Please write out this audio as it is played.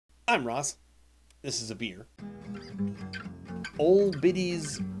I'm Ross. This is a beer. Ol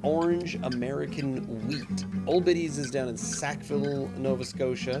Biddy's Orange American Wheat. Ol Biddy's is down in Sackville, Nova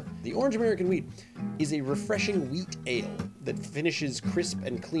Scotia. The Orange American Wheat is a refreshing wheat ale that finishes crisp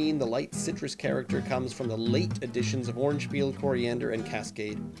and clean. The light citrus character comes from the late additions of orange peel, coriander, and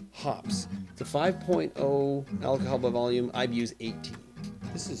Cascade hops. It's a 5.0 alcohol by volume, IBU's 18.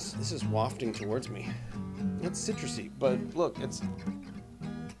 This is wafting towards me. It's citrusy, but look, it's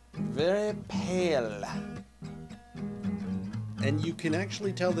very pale. And you can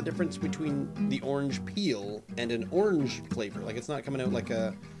actually tell the difference between the orange peel and an orange flavor. Like, it's not coming out like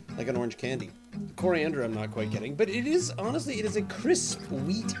an orange candy. Coriander I'm not quite getting, but it is, honestly, it is a crisp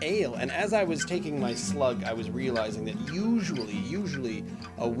wheat ale. And as I was taking my slug, I was realizing that usually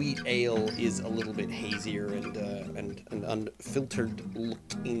a wheat ale is a little bit hazier and unfiltered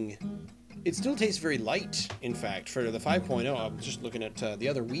looking. It still tastes very light, in fact. For the 5.0, I'm just looking at the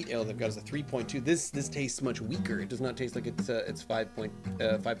other wheat ale they've got is a 3.2. This tastes much weaker. It does not taste like it's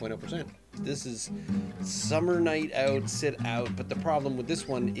 5.0%. This is summer night out, sit out, but the problem with this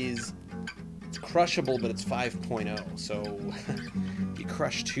one is it's crushable, but it's 5.0. So if you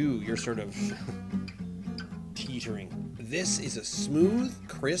crush 2, you're sort of teetering. This is a smooth,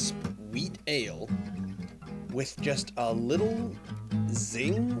 crisp wheat ale with just a little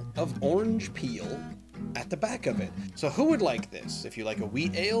zing of orange peel at the back of it. So who would like this? If you like a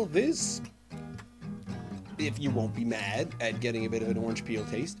wheat ale, this. If you won't be mad at getting a bit of an orange peel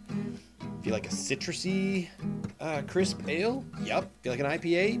taste. If you like a citrusy, crisp ale, yep. If you like an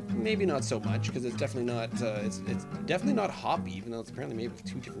IPA, maybe not so much, because it's definitely not. It's definitely not hoppy, even though it's apparently made with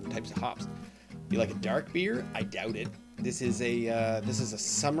 2 different types of hops. If you like a dark beer, I doubt it. This is a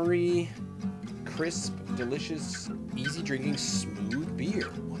summery, crisp, delicious, easy drinking, smooth beer.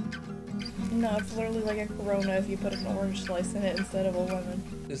 No, it's literally like a Corona if you put an orange slice in it instead of a lemon.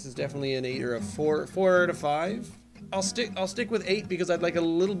 This is definitely an 8 or a 4 out of 5. I'll stick with 8 because I'd like a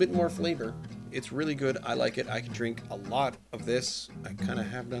little bit more flavor. It's really good. I like it. I can drink a lot of this. I kind of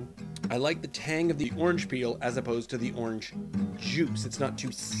have done. I like the tang of the orange peel as opposed to the orange juice. It's not too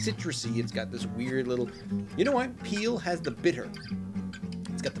citrusy. It's got this weird little... You know what? Peel has the bitter.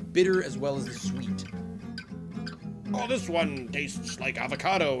 It's got the bitter as well as the sweet. Oh, this one tastes like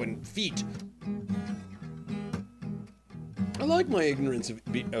avocado and feet. I like my ignorance of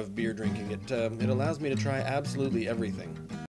beer drinking. It allows me to try absolutely everything.